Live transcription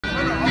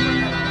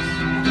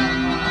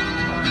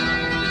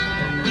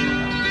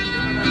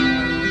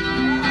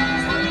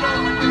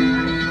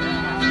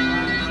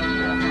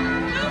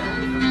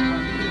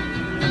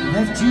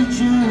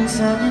juice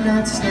on your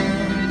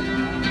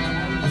nightstand.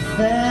 I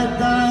fed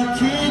the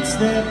kids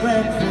their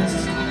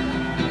breakfast.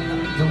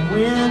 The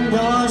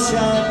window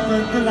shut,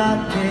 but the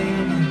light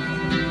came.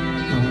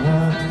 The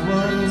warmth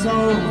was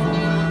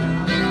overwhelming.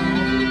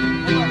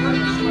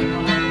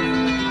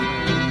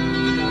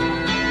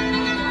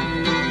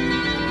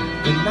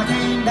 When I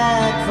came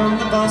back from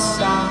the bus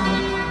stop,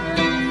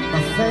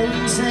 my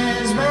face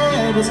as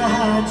red as a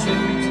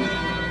hydrant.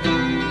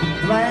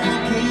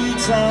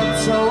 Blankets up,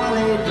 so I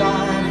laid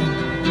right in.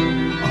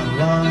 Our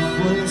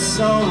love was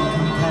so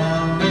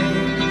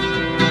compelling.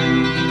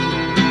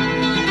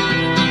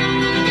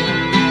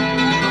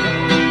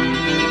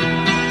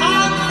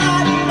 I'm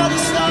frightened by the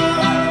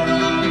storm,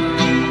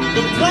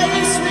 the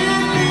place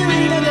with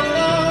feeling on the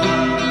floor,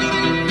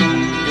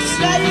 the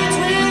stage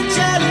with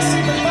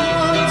jealousy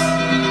performs.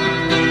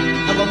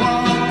 I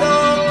want the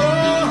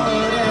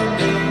good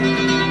ending.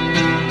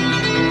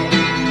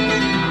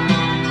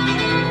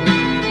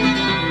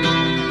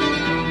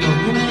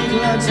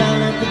 I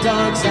let the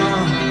dogs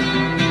out.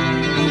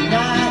 At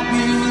night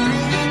you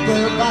read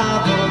the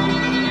Bible.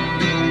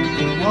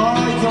 You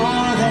wore your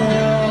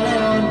hair lay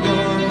on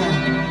your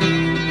lap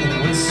and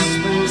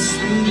whisper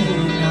sweet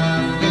in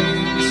our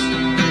face.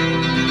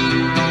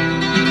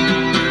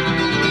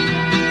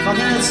 If I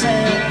could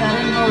set that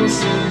in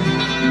motion,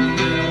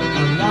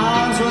 our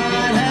lives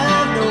would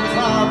have no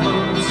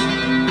problems.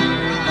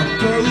 I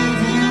gave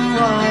you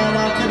what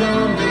I could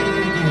only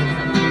give.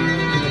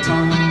 The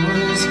time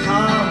was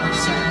calm and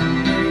sad.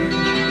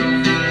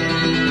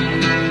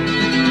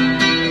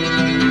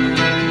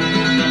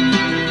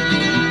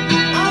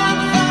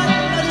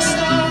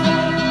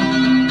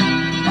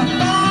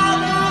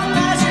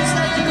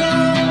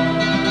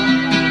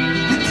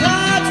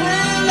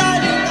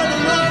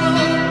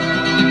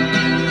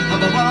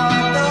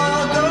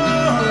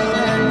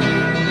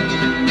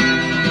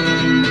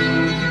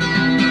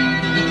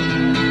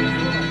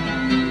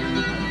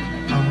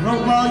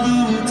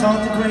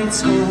 Taught the grade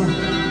school.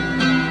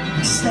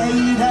 We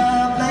stayed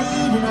up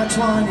late in our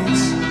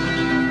 20s,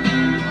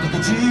 but the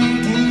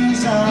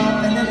GD's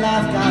up and